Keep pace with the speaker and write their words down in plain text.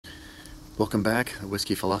Welcome back,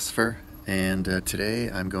 Whiskey Philosopher, and today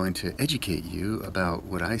I'm going to educate you about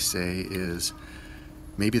what I say is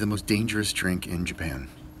maybe the most dangerous drink in Japan.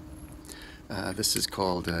 This is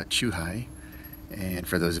called Chuhai, and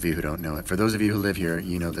for those of you who don't know it, for those of you who live here,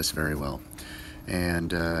 you know this very well. And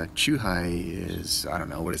Chuhai is, I don't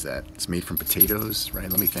know, what is that? It's made from potatoes, right?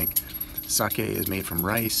 Let me think. Sake is made from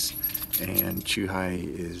rice, and Chuhai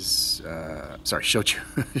is, Shochu.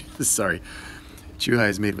 Sorry. Chuhai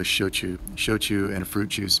is made with shochu and a fruit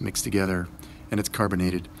juice mixed together, and it's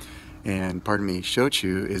carbonated. And pardon me,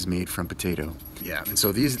 shochu is made from potato. Yeah, and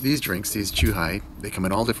so these drinks, these Chuhai, they come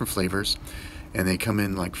in all different flavors, and they come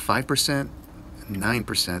in like 5%,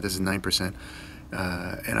 9%. This is 9%.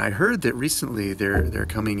 And I heard that recently they're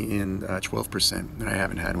coming in 12%, and I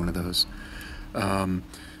haven't had one of those.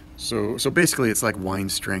 So basically, it's like wine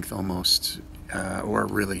strength almost, or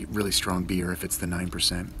really really strong beer if it's the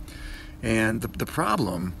 9%. And the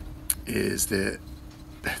problem is that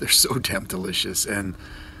they're so damn delicious, and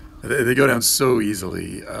they go down so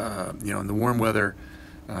easily. In the warm weather,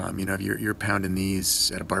 if you're pounding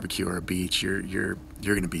these at a barbecue or a beach, you're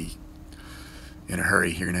going to be in a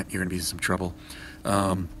hurry. You're going to be in some trouble.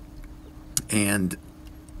 And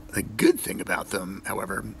the good thing about them,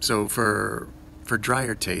 however, so for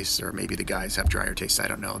drier tastes, or maybe the guys have drier tastes, I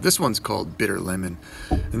don't know. This one's called bitter lemon,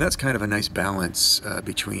 and that's kind of a nice balance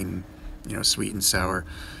between sweet and sour.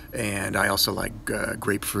 And I also like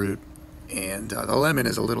grapefruit, and the lemon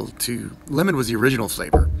is a little too, lemon was the original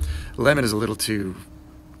flavor. Lemon is a little too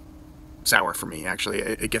sour for me, actually.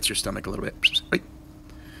 It gets your stomach a little bit.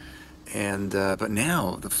 And but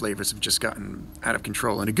now the flavors have just gotten out of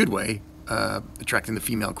control in a good way, attracting the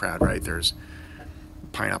female crowd, right? There's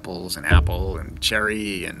pineapples and apple and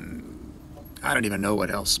cherry, and I don't even know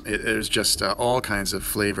what else. There's just all kinds of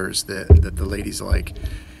flavors that the ladies like,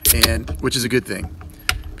 and which is a good thing,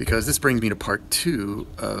 because this brings me to part two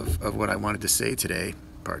of what I wanted to say today.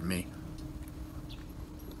 Pardon me.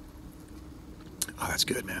 Oh, that's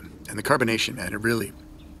good, man. And the carbonation, man, it really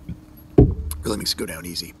makes it go down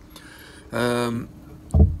easy.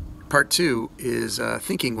 Part two is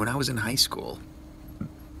thinking when I was in high school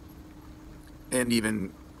and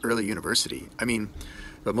even early university. I mean,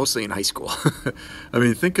 but mostly in high school. I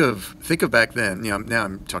mean, think of back then. Now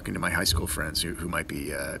I'm talking to my high school friends who might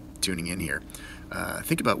be tuning in here.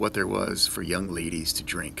 Think about what there was for young ladies to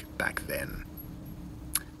drink back then.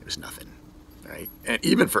 It was nothing, right? And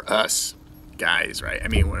even for us guys, right? I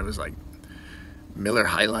mean, when it was like Miller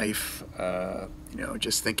High Life,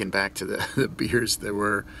 just thinking back to the beers that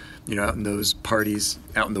were, out in those parties,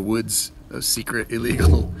 out in the woods, those secret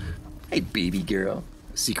illegal, hey baby girl,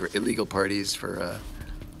 secret illegal parties for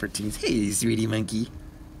teens. Hey, sweetie monkey.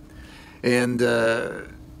 And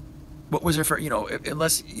what was there for?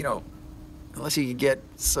 Unless you could get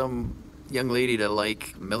some young lady to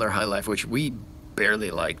like Miller High Life, which we barely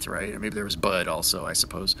liked, right? Or maybe there was Bud also, I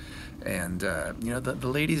suppose. And the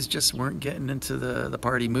ladies just weren't getting into the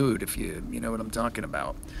party mood, if you know what I'm talking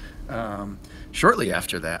about. Shortly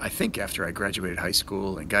after that, I think after I graduated high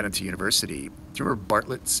school and got into university, do you remember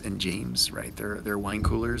Bartlett's and James, right? Their wine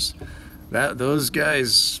coolers. Those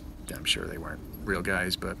guys, I'm sure they weren't real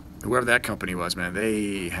guys, but whoever that company was, man,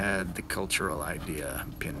 they had the cultural idea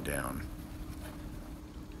pinned down.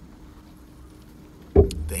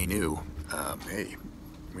 They knew, hey,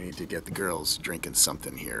 we need to get the girls drinking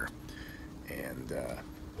something here. And,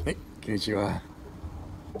 hey, konnichiwa.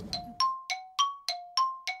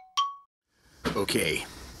 Okay,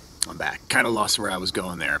 I'm back. Kind of lost where I was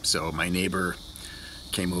going there. So my neighbor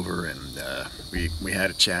came over, and we had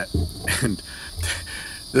a chat. And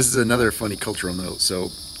this is another funny cultural note. So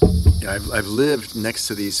I've lived next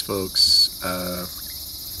to these folks,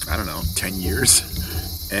 I don't know, 10 years,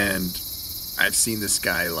 and I've seen this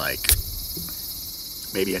guy like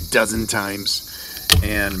maybe a dozen times,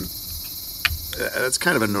 and that's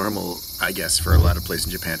kind of a normal, I guess, for a lot of places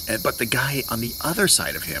in Japan. But the guy on the other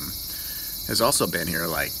side of him has also been here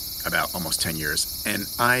like about almost 10 years, and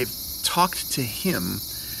I've talked to him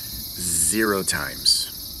 0 times.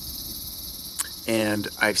 And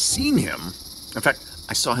I've seen him, in fact,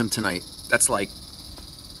 I saw him tonight. That's like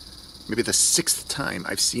maybe the 6th time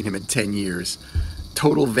I've seen him in 10 years.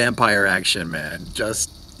 Total vampire action, man. Just,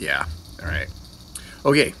 yeah, all right.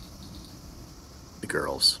 Okay, the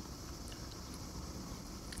girls.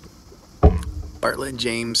 Bartlett and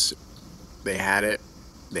James, they had it.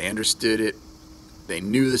 They understood it. They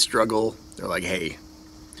knew the struggle. They're like, hey,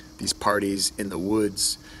 these parties in the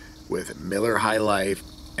woods with Miller High Life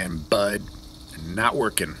and Bud, not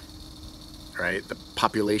working, right? The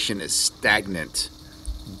population is stagnant.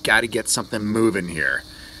 Got to get something moving here.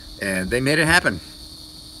 And they made it happen.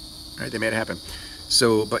 Right? They made it happen.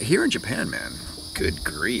 So, but here in Japan, man, good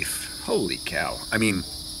grief. Holy cow. I mean,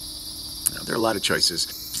 there are a lot of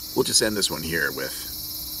choices. We'll just end this one here with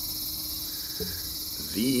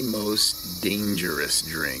the most dangerous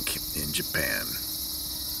drink in Japan.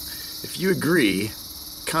 If you agree,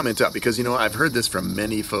 comment up, because, you know, I've heard this from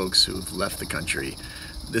many folks who've left the country.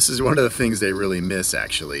 This is one of the things they really miss,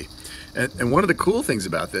 actually. And one of the cool things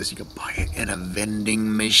about this, you can buy it in a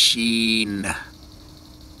vending machine.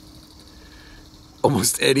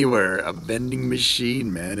 Almost anywhere, a vending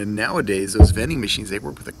machine, man. And nowadays, those vending machines, they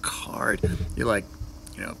work with a card. You like,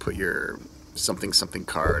 you know, put your something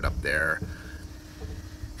card up there,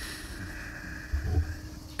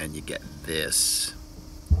 and you get this.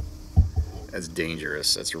 That's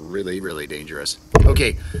dangerous. That's really, really dangerous.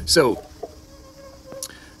 Okay, so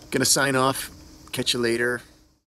gonna sign off. Catch you later.